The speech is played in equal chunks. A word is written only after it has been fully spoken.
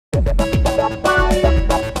Good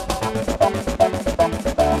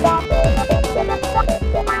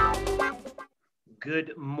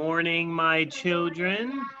morning, my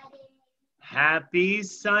children. Happy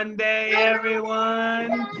Sunday,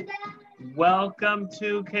 everyone. Welcome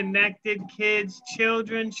to Connected Kids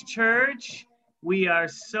Children's Church. We are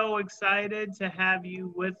so excited to have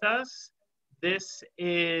you with us. This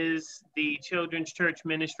is the Children's Church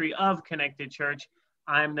Ministry of Connected Church.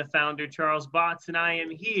 I'm the founder, Charles Botts, and I am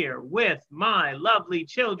here with my lovely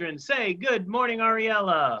children. Say good morning,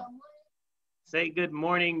 Ariella. Say good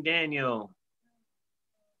morning, Daniel.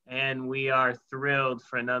 And we are thrilled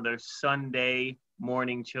for another Sunday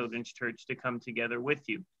morning Children's Church to come together with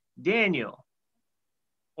you. Daniel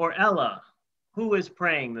or Ella, who is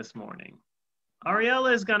praying this morning?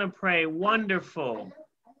 Ariella is going to pray. Wonderful.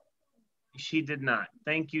 She did not.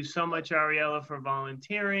 Thank you so much, Ariella, for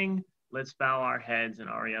volunteering. Let's bow our heads, and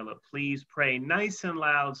Ariella, please pray nice and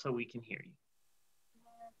loud so we can hear you.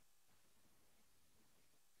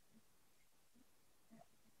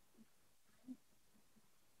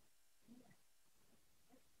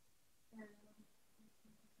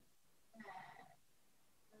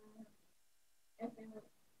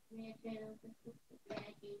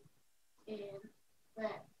 And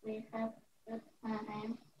that we have the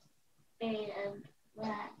time and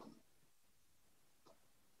that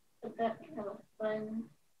have a fun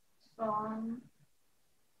song,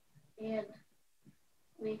 and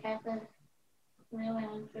we have a really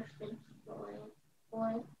interesting story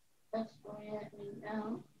for the story that we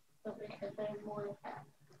know, but we could learn more about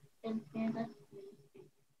in Hannah.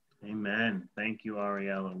 Amen. Thank you,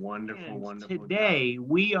 Ariella. Wonderful, wonderful. Today,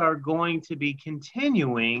 we are going to be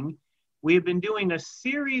continuing. We've been doing a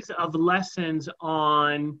series of lessons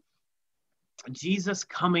on Jesus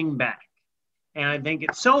coming back. And I think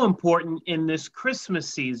it's so important in this Christmas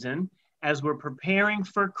season as we're preparing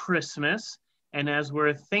for Christmas and as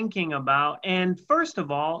we're thinking about, and first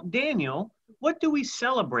of all, Daniel, what do we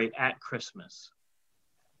celebrate at Christmas?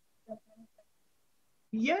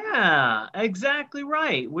 Yeah, exactly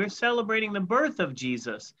right. We're celebrating the birth of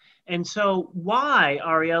Jesus. And so why,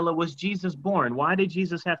 Ariella, was Jesus born? Why did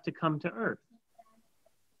Jesus have to come to earth?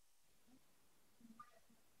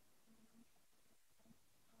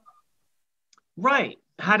 Right.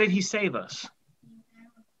 How did he save us?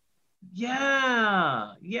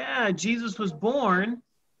 Yeah, Jesus was born.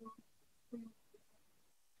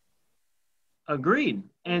 Agreed.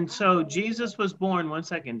 And so Jesus was born, one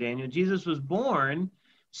second, Daniel. Jesus was born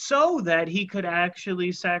so that he could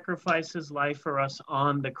actually sacrifice his life for us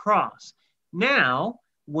on the cross. Now,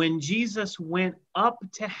 when Jesus went up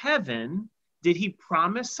to heaven, did he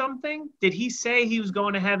promise something? Did he say he was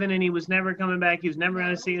going to heaven and he was never coming back? He was never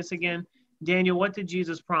going to see us again? Daniel, what did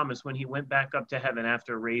Jesus promise when he went back up to heaven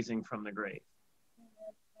after raising from the grave?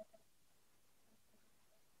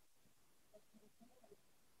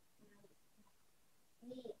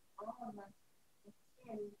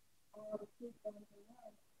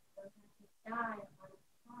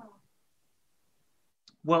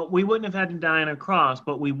 Well, we wouldn't have had to die on a cross,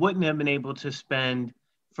 but we wouldn't have been able to spend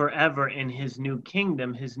forever in his new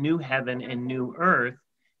kingdom, his new heaven and new earth.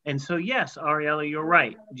 And so, yes, Ariella, you're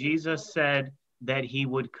right. Jesus said that he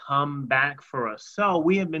would come back for us. So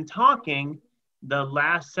we have been talking the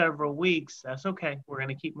last several weeks. That's okay. We're going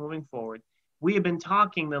to keep moving forward. We have been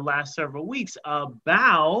talking the last several weeks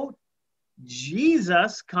about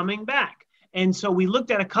Jesus coming back. And so we looked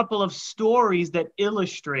at a couple of stories that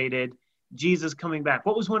illustrated Jesus coming back.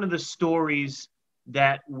 What was one of the stories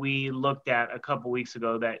that we looked at a couple weeks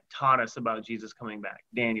ago that taught us about Jesus coming back?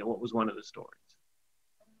 Daniel, what was one of the stories?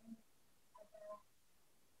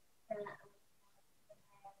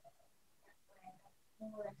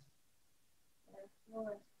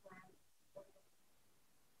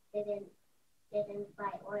 Didn't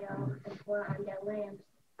buy oil and pour on their lamps,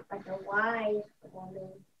 but the wise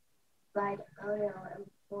woman bought oil and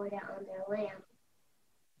poured it on their lamps.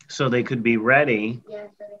 So they could be ready. Yeah,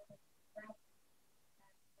 so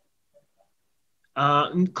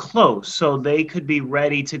they could close. So they could be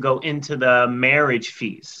ready to go into the marriage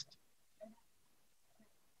feast.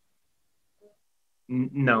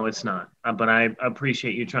 No, it's not. But I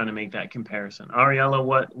appreciate you trying to make that comparison. Ariella,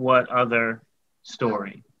 what other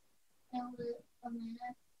story? there was a man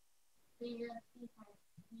who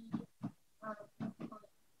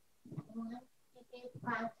gave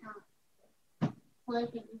 5 talents. One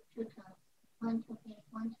gave 2 talents. One gave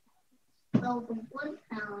 1 talent. So the 1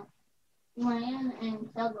 talent ran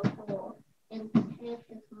and dug a hole and hid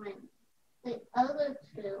his money. The other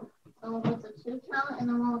 2, the one with the 2 talent and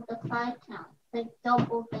the one with the 5 talent, they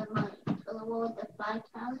doubled their money. So the one with the 5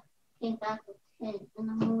 talent came back with 10, and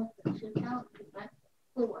the one with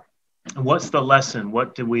What's the lesson?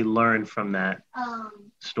 What did we learn from that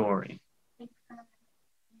story? Because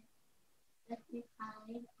if we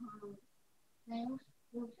hide things,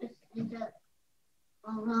 we'll just end up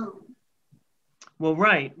alone. Well,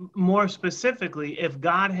 right. More specifically, if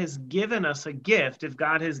God has given us a gift, if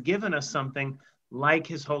God has given us something like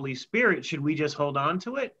his Holy Spirit, should we just hold on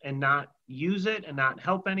to it and not use it and not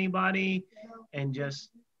help anybody and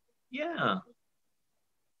just, yeah.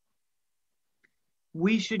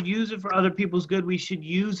 We should use it for other people's good. We should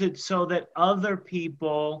use it so that other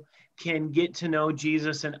people can get to know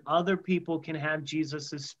Jesus and other people can have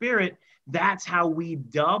Jesus's spirit. That's how we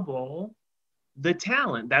double the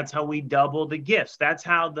talent. That's how we double the gifts. That's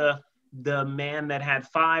how the man that had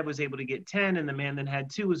 5 was able to get 10, and the man that had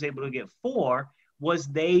 2 was able to get 4, was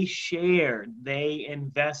they shared, they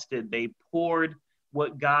invested, they poured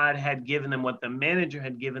what God had given them, what the manager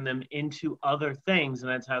had given them, into other things, and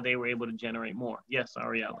that's how they were able to generate more. Yes,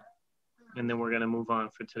 Ariella. And then we're going to move on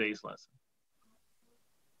for today's lesson.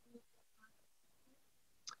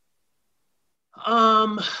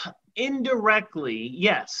 Indirectly,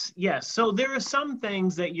 yes. So there are some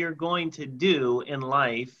things that you're going to do in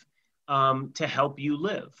life to help you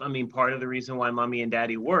live. I mean, part of the reason why mommy and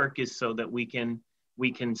daddy work is so that we can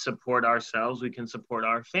support ourselves, we can support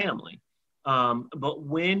our family. But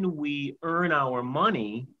when we earn our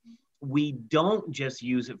money, we don't just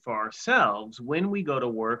use it for ourselves. When we go to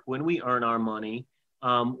work, when we earn our money,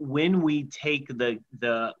 when we take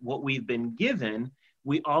the what we've been given,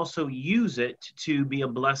 we also use it to be a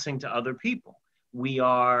blessing to other people. We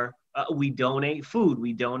donate food,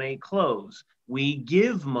 we donate clothes, we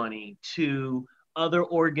give money to other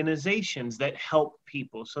organizations that help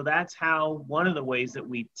people. So that's how, one of the ways that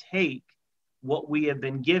we take what we have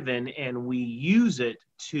been given and we use it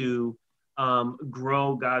to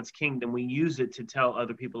grow God's kingdom. We use it to tell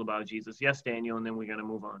other people about Jesus. Yes, Daniel, and then we're going to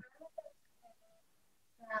move on.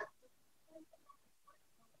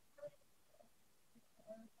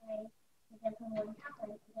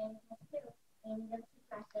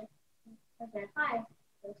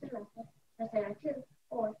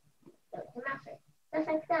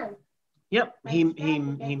 Yep,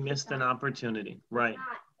 he missed an opportunity, right?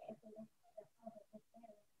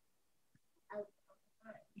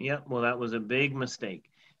 Yep, well, that was a big mistake.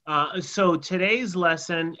 So today's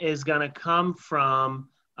lesson is going to come from,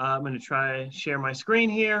 I'm going to try to share my screen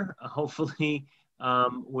here. Hopefully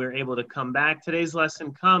we're able to come back. Today's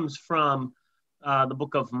lesson comes from the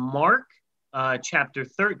book of Mark, chapter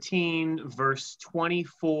 13, verse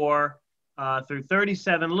 24 through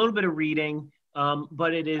 37. A little bit of reading,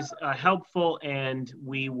 but it is helpful, and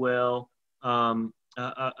we will come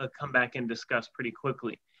back and discuss pretty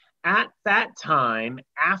quickly. At that time,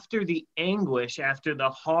 after the anguish, after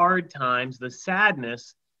the hard times, the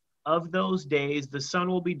sadness of those days, the sun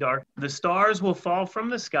will be dark, the stars will fall from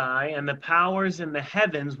the sky, and the powers in the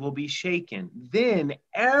heavens will be shaken. Then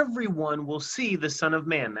everyone will see the Son of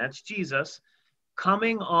Man, that's Jesus,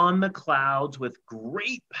 coming on the clouds with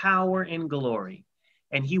great power and glory.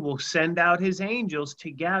 And he will send out his angels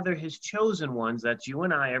to gather his chosen ones, that's you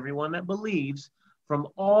and I, everyone that believes, from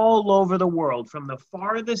all over the world, from the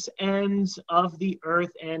farthest ends of the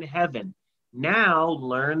earth and heaven. Now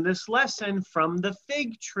learn this lesson from the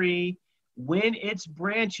fig tree. When its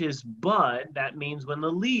branches bud, that means when the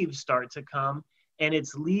leaves start to come and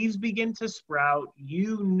its leaves begin to sprout,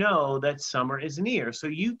 you know that summer is near. So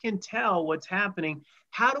you can tell what's happening.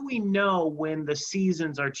 How do we know when the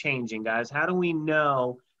seasons are changing, guys? How do we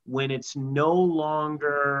know when it's no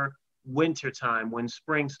longer wintertime, when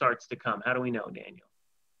spring starts to come? How do we know, Daniel?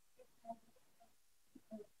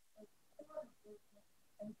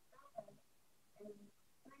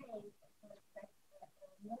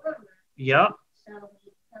 Yep.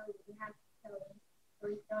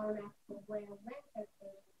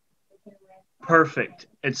 Perfect.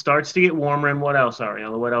 It starts to get warmer, and what else,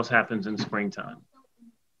 Ariella? What else happens in springtime?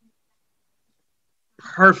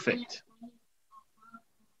 Perfect.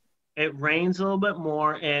 It rains a little bit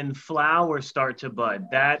more and flowers start to bud.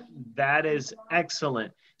 That is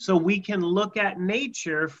excellent. So we can look at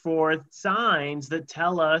nature for signs that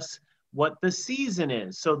tell us what the season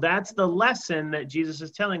is. So that's the lesson that Jesus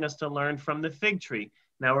is telling us to learn from the fig tree.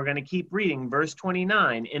 Now we're going to keep reading verse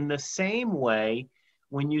 29. In the same way,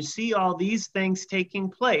 when you see all these things taking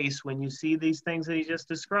place, when you see these things that he just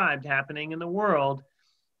described happening in the world,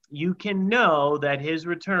 you can know that his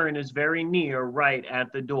return is very near, right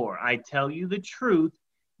at the door. I tell you the truth,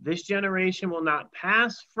 this generation will not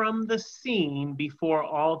pass from the scene before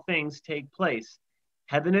all things take place.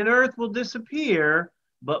 Heaven and earth will disappear,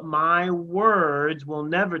 but my words will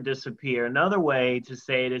never disappear. Another way to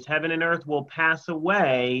say it is heaven and earth will pass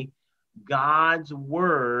away, God's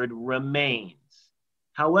word remains.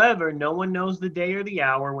 However, no one knows the day or the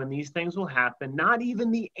hour when these things will happen, not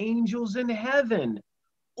even the angels in heaven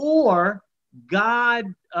or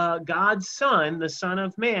God's Son, the Son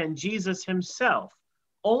of Man, Jesus himself.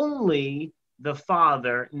 Only the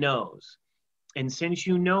Father knows. And since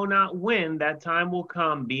you know not when that time will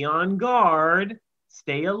come, be on guard,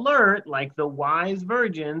 stay alert like the wise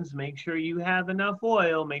virgins. Make sure you have enough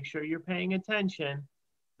oil, make sure you're paying attention.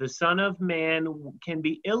 The Son of Man can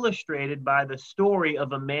be illustrated by the story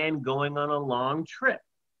of a man going on a long trip.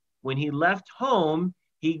 When he left home,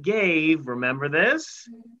 he gave, remember this?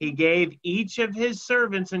 He gave each of his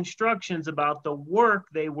servants instructions about the work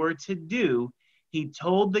they were to do. He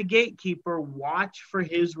told the gatekeeper, watch for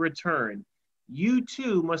his return. You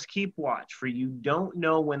too must keep watch, for you don't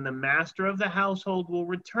know when the master of the household will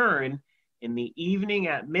return, in the evening,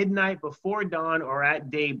 at midnight, before dawn, or at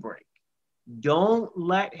daybreak. Don't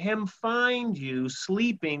let him find you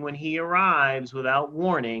sleeping when he arrives without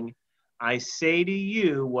warning. I say to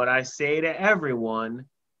you what I say to everyone,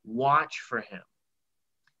 watch for him.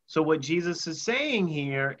 So what Jesus is saying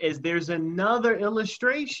here is there's another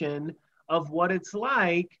illustration of what it's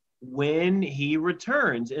like when he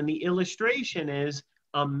returns. And the illustration is,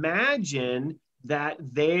 imagine that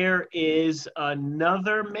there is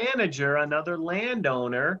another manager, another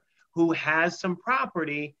landowner who has some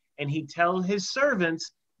property, and he tells his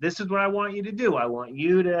servants, this is what I want you to do. I want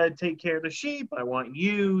you to take care of the sheep. I want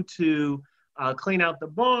you to clean out the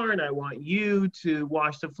barn. I want you to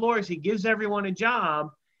wash the floors. He gives everyone a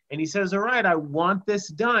job, and he says, all right, I want this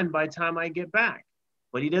done by the time I get back.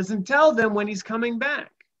 But he doesn't tell them when he's coming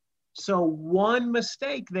back. So one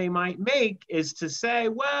mistake they might make is to say,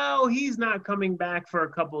 well, he's not coming back for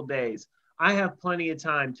a couple days. I have plenty of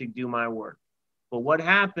time to do my work. But what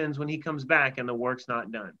happens when he comes back and the work's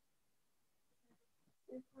not done?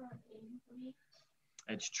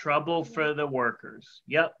 It's trouble for the workers.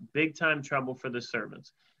 Yep, big time trouble for the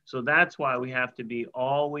servants. So that's why we have to be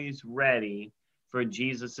always ready for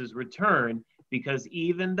Jesus's return, because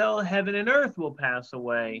even though heaven and earth will pass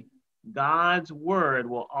away, God's word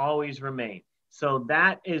will always remain. So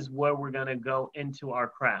that is where we're going to go into our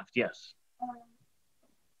craft. Yes.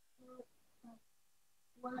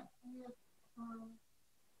 What if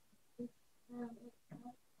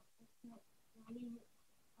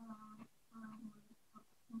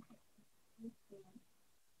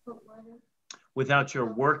without your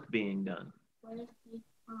work being done?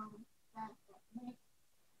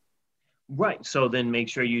 Right. So then make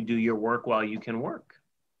sure you do your work while you can work.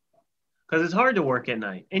 Because it's hard to work at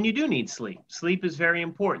night, and you do need sleep. Sleep is very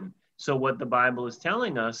important. So what the Bible is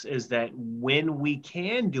telling us is that when we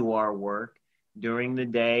can do our work during the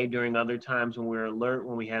day, during other times when we're alert,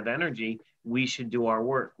 when we have energy, we should do our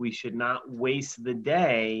work. We should not waste the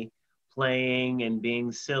day playing and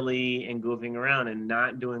being silly and goofing around and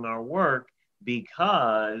not doing our work,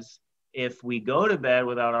 because if we go to bed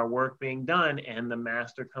without our work being done and the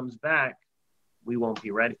master comes back, we won't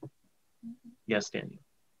be ready. Yes, Daniel.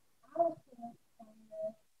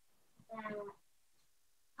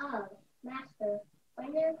 Master,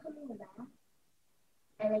 when they're coming back,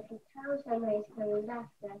 and if you tell somebody's coming back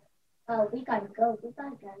that, oh, we gotta go, we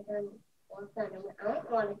gotta get done, work done, and I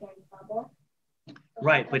don't want to get in trouble.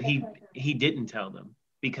 Right, but he didn't tell them,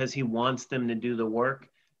 because he wants them to do the work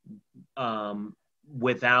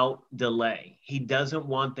without delay. He doesn't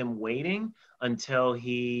want them waiting until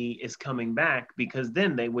he is coming back, because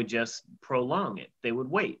then they would just prolong it. They would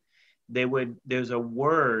wait. There's a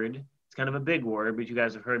word, it's kind of a big word, but you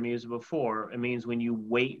guys have heard me use it before. It means when you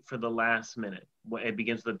wait for the last minute. It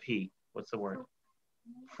begins with a P. What's the word?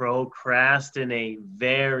 Procrastinate.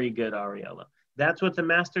 Very good, Ariella. That's what the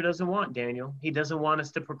master doesn't want, Daniel. He doesn't want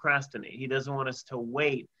us to procrastinate. He doesn't want us to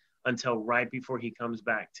wait until right before he comes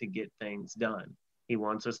back to get things done. He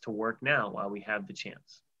wants us to work now while we have the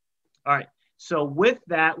chance. All right. So with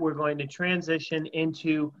that, we're going to transition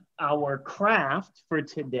into our craft for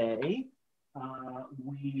today.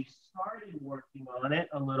 We started working on it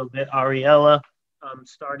a little bit. Ariella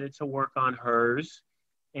started to work on hers,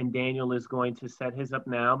 and Daniel is going to set his up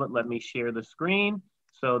now, but let me share the screen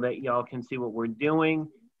so that y'all can see what we're doing.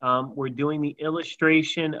 We're doing the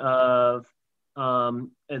illustration of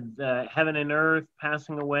the heaven and earth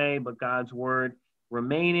passing away, but God's word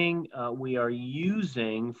remaining. We are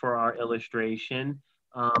using for our illustration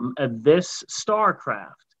this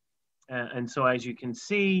StarCraft. And so as you can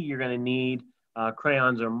see, you're going to need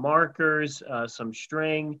crayons or markers, some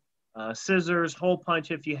string, scissors, hole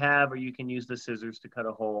punch if you have, or you can use the scissors to cut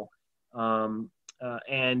a hole.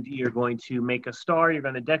 And you're going to make a star. You're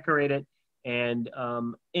going to decorate it. And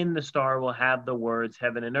in the star will have the words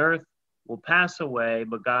heaven and earth. will pass away,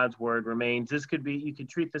 but God's word remains. This could be, you could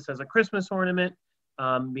treat this as a Christmas ornament,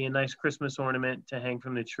 be a nice Christmas ornament to hang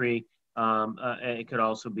from the tree. It could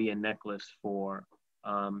also be a necklace for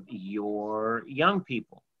your young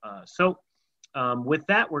people. So with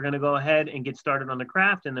that, we're going to go ahead and get started on the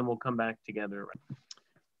craft, and then we'll come back together.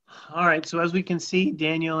 All right, so as we can see,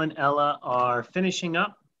 Daniel and Ella are finishing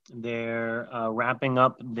up. They're wrapping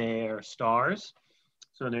up their stars.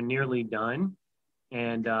 So they're nearly done.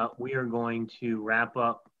 And we are going to wrap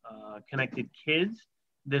up Connected Kids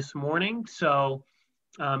this morning. So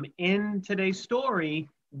in today's story,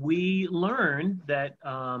 we learned that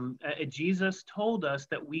Jesus told us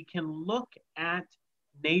that we can look at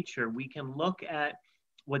nature. We can look at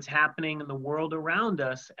what's happening in the world around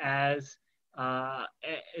us as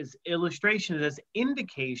illustrations, as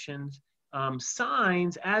indications,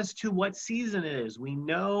 signs as to what season it is. We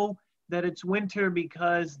know that it's winter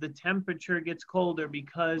because the temperature gets colder,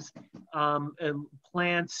 because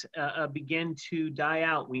plants begin to die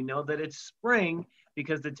out. We know that it's spring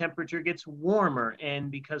because the temperature gets warmer,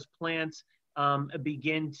 and because plants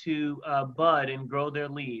begin to bud and grow their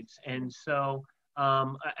leaves. And so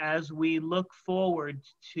as we look forward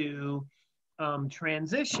to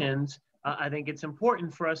transitions, I think it's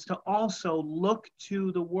important for us to also look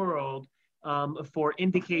to the world for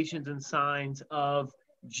indications and signs of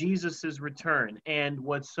Jesus's return. And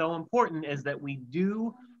what's so important is that we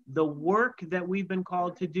do the work that we've been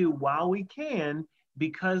called to do while we can,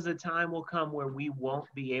 because the time will come where we won't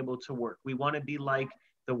be able to work. We want to be like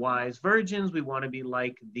the wise virgins. We want to be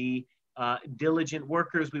like the diligent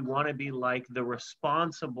workers. We want to be like the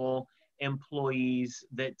responsible employees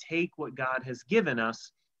that take what God has given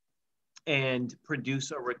us and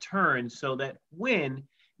produce a return, so that when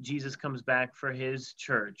Jesus comes back for his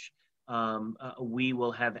church, we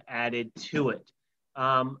will have added to it.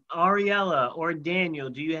 Ariella or Daniel,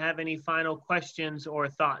 do you have any final questions or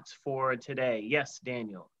thoughts for today? Yes,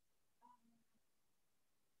 Daniel.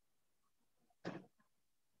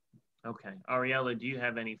 Okay. Ariella, do you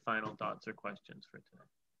have any final thoughts or questions for today?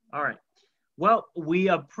 All right. Well, we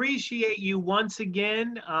appreciate you once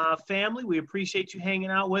again, family. We appreciate you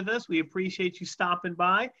hanging out with us. We appreciate you stopping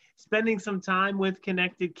by, spending some time with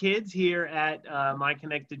Connected Kids here at My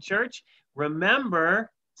Connected Church.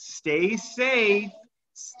 Remember, stay safe,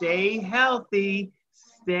 stay healthy,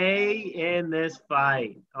 stay in this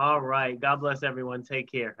fight. All right. God bless everyone.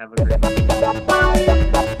 Take care. Have a great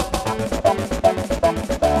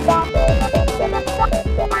day.